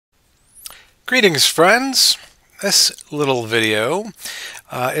Greetings, friends. This little video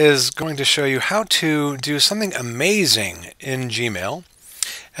is going to show you how to do something amazing in Gmail,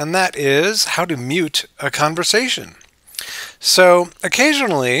 and that is how to mute a conversation. So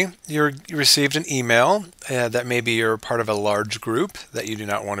occasionally you received an email that maybe you're part of a large group that you do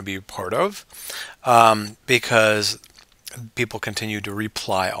not want to be part of because people continue to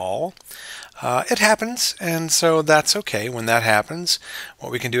reply all. It happens, and so that's okay. When that happens,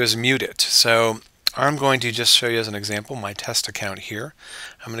 what we can do is mute it. So I'm going to just show you as an example my test account here.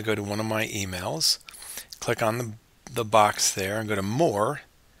 I'm going to go to one of my emails, click on the box there, and go to More,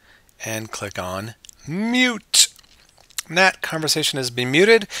 and click on Mute. And that conversation has been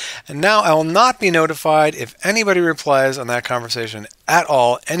muted, and now I will not be notified if anybody replies on that conversation at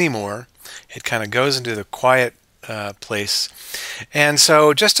all anymore. It kind of goes into the quiet place. And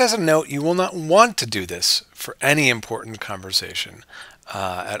so just as a note, you will not want to do this for any important conversation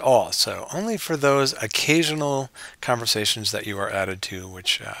at all. So only for those occasional conversations that you are added to,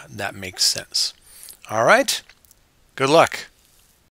 which that makes sense. All right, good luck.